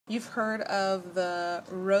You've heard of the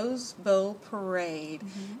Rose Bowl Parade,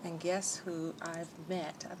 and guess who I've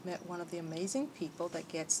met? I've met one of the amazing people that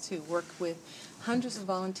gets to work with hundreds of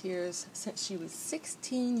volunteers since she was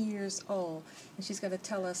 16 years old, and she's going to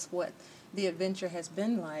tell us what the adventure has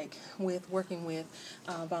been like with working with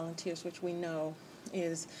volunteers, which we know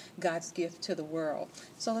is God's gift to the world.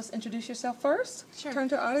 So let's introduce yourself first. Sure. Turn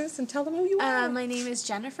to our audience and tell them who you are. My name is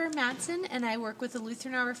Jennifer Madsen, and I work with the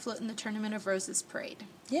Lutheran Hour Float in the Tournament of Roses Parade.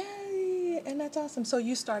 Yay! And that's awesome. So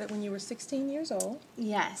you started when you were 16 years old.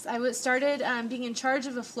 Yes, I started being in charge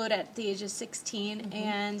of a float at the age of 16,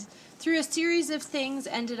 and through a series of things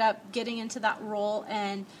ended up getting into that role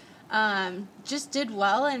and just did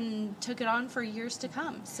well and took it on for years to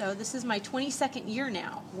come. So this is my 22nd year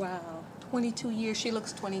now. Wow. 22 years. She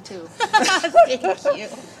looks 22. Thank you.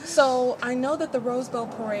 So I know that the Rose Bowl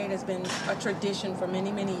Parade has been a tradition for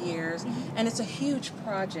many, many years, and it's a huge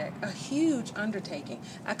project, a huge undertaking.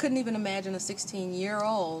 I couldn't even imagine a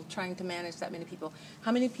 16-year-old trying to manage that many people.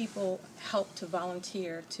 How many people help to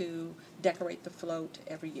volunteer to decorate the float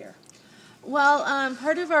every year? Well,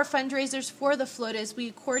 part of our fundraisers for the float is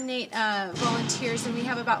we coordinate volunteers, and we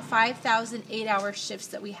have about 5,000 8-hour shifts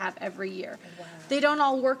that we have every year. Wow. They don't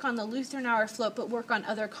all work on the Lutheran Hour float, but work on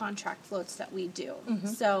other contract floats that we do.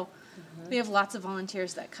 So we have lots of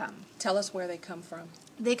volunteers that come. Tell us where they come from.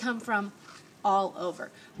 They come from all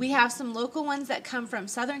over. We have some local ones that come from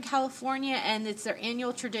Southern California, and it's their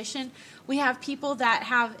annual tradition. We have people that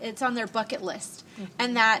have it's on their bucket list,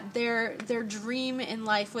 and that their dream in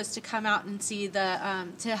life was to come out and see the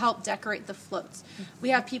to help decorate the floats. We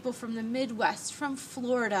have people from the Midwest, from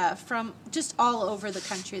Florida, from just all over the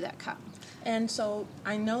country that come. And so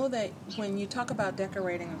I know that when you talk about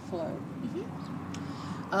decorating a float,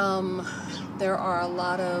 there are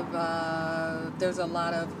there's a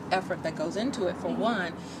lot of effort that goes into it for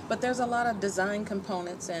one, but there's a lot of design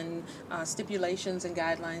components and stipulations and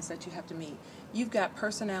guidelines that you have to meet. You've got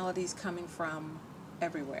personalities coming from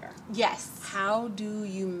everywhere. Yes. How do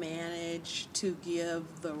you manage to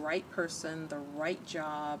give the right person the right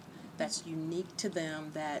job that's unique to them,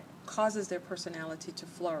 that causes their personality to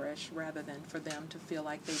flourish, rather than for them to feel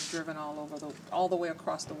like they've driven all the way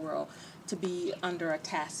across the world to be under a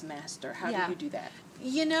taskmaster? How do you do that?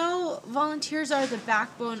 You know, volunteers are the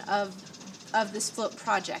backbone of this float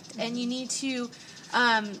project, and you need to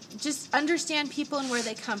just understand people and where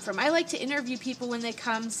they come from. I like to interview people when they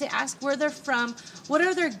come, to ask where they're from, what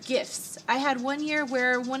are their gifts. I had one year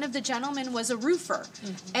where one of the gentlemen was a roofer,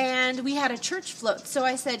 and we had a church float. So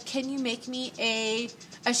I said, can you make me a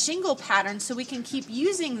shingle pattern so we can keep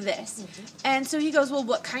using this? And so he goes, well,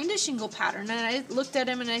 what kind of shingle pattern? And I looked at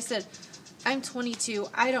him and I said, I'm 22.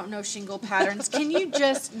 I don't know shingle patterns. Can you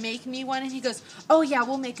just make me one? And he goes, oh, yeah,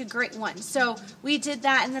 we'll make a great one. So we did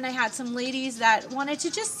that, and then I had some ladies that wanted to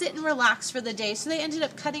just sit and relax for the day, so they ended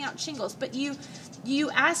up cutting out shingles. But you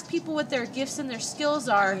ask people what their gifts and their skills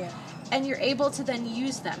are, and you're able to then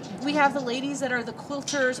use them. We have the ladies that are the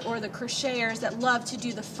quilters or the crocheters that love to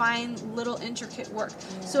do the fine little intricate work.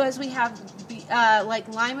 So as we have like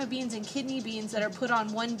lima beans and kidney beans that are put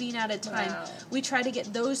on one bean at a time, we try to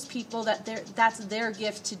get those people that's their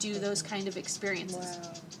gift to do those kind of experiences.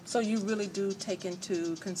 Wow. So you really do take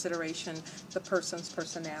into consideration the person's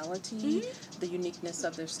personality, the uniqueness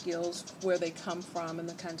of their skills, where they come from, and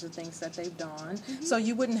the kinds of things that they've done. So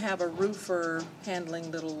you wouldn't have a roofer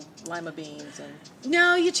handling little lima beans and...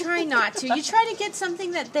 No, you try not to. You try to get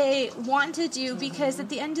something that they want to do, because at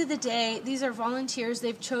the end of the day, these are volunteers.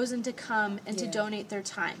 They've chosen to come and to donate their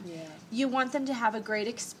time. You want them to have a great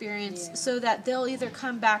experience so that they'll either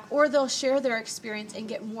come back or they'll share their experience and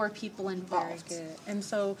get more people involved. Very good. And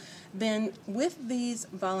so then with these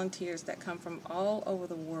volunteers that come from all over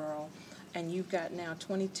the world, and you've got now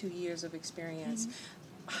 22 years of experience,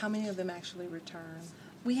 how many of them actually return?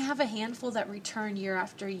 We have a handful that return year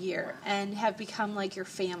after year and have become like your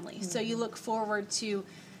family. So you look forward to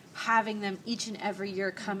having them each and every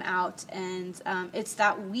year come out, and it's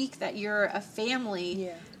that week that you're a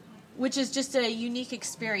family, which is just a unique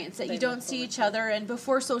experience that you don't see each other. And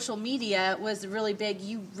before social media was really big,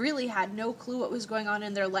 you really had no clue what was going on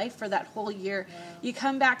in their life for that whole year. You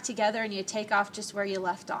come back together and you take off just where you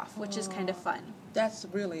left off, which is kind of fun. That's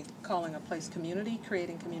really calling a place community,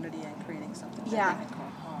 creating community, and creating something that they can call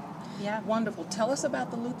home. Wonderful. Tell us about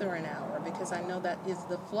the Lutheran Hour, because I know that is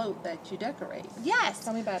the float that you decorate. Yes.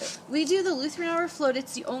 Tell me about it. We do the Lutheran Hour float.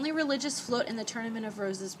 It's the only religious float in the Tournament of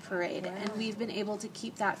Roses Parade, and we've been able to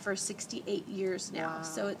keep that for 68 years now. Wow.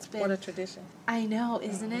 So it's been... What a tradition. I know,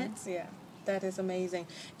 isn't it? Yeah, that is amazing.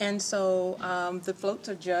 And so the floats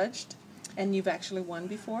are judged, and you've actually won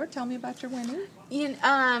before. Tell me about your winning.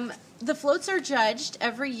 The floats are judged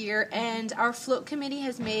every year, and our float committee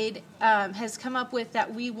has come up with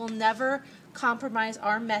that we will never compromise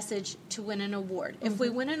our message to win an award. If we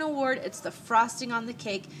win an award, it's the frosting on the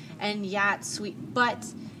cake, and yeah, it's sweet. But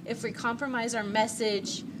if we compromise our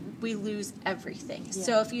message, we lose everything. Yeah.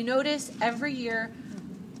 So if you notice, every year,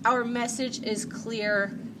 our message is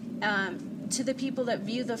clear to the people that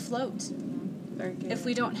view the float. Very good. If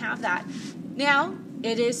we don't have that. Now,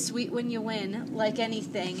 it is sweet when you win, like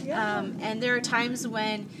anything. Yeah. And there are times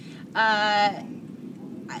when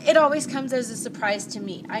it always comes as a surprise to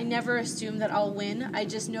me. I never assume that I'll win. I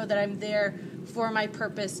just know that I'm there for my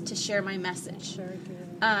purpose to share my message. Very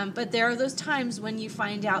good. But there are those times when you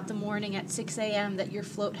find out the morning at 6 a.m. that your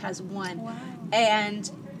float has won. Wow.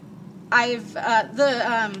 And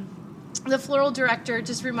the floral director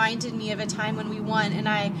just reminded me of a time when we won, and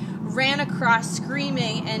I ran across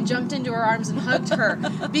screaming and jumped into her arms and hugged her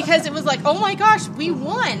because it was like, oh my gosh, we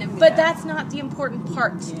won. But that's not the important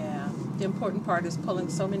part. Yeah. The important part is pulling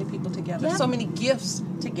so many people together, Yep. so many gifts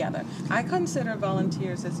together. I consider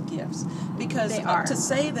volunteers as gifts because They are. To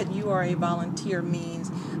say that you are a volunteer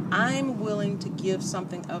means I'm willing to give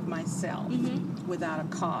something of myself without a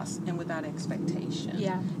cost and without expectation.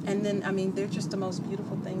 Yeah. And then, I mean, they're just the most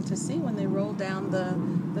beautiful thing to see when they roll down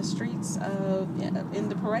the streets in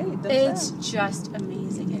the parade themselves. It's just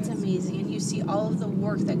amazing. It's amazing. And you see all of the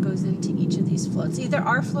work that goes into each of these floats, either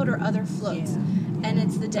our float or other floats. Yeah. And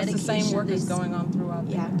it's the dedication. That's the same work that's going on throughout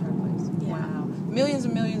the entire place. Yeah. Wow. Millions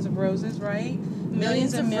and millions of roses, right?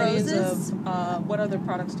 Millions and millions roses. of, what other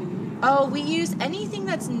products do you use? Oh, we use anything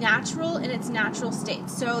that's natural in its natural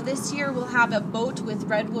state. So this year we'll have a boat with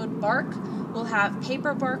redwood bark. We'll have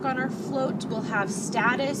paper bark on our float. We'll have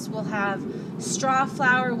status. We'll have straw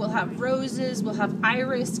flower. We'll have roses. We'll have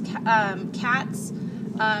iris, cats.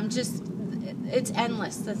 It's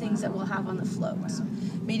endless, the things that we'll have on the float. Wow.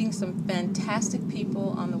 Meeting some fantastic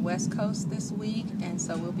people on the West Coast this week, and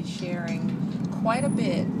so we'll be sharing quite a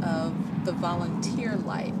bit of the volunteer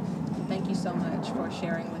life. And thank you so much for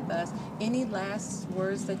sharing with us. Any last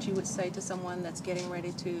words that you would say to someone that's getting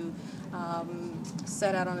ready to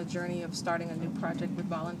set out on a journey of starting a new project with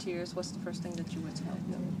volunteers? What's the first thing that you would tell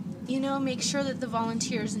them? Make sure that the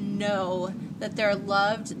volunteers know that they're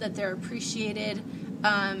loved, that they're appreciated,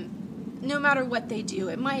 no matter what they do.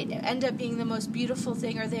 It might end up being the most beautiful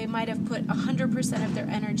thing, or they might have put 100% of their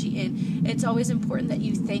energy in. It's always important that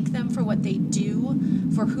you thank them for what they do,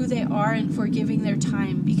 for who they are, and for giving their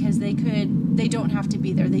time, because they don't have to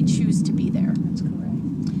be there. They choose to be there. That's correct.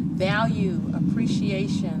 Value,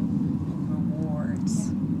 appreciation, and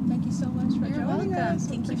rewards. Thank you so much for You're joining welcome. us.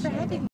 Thank you for Appreciate it. having me.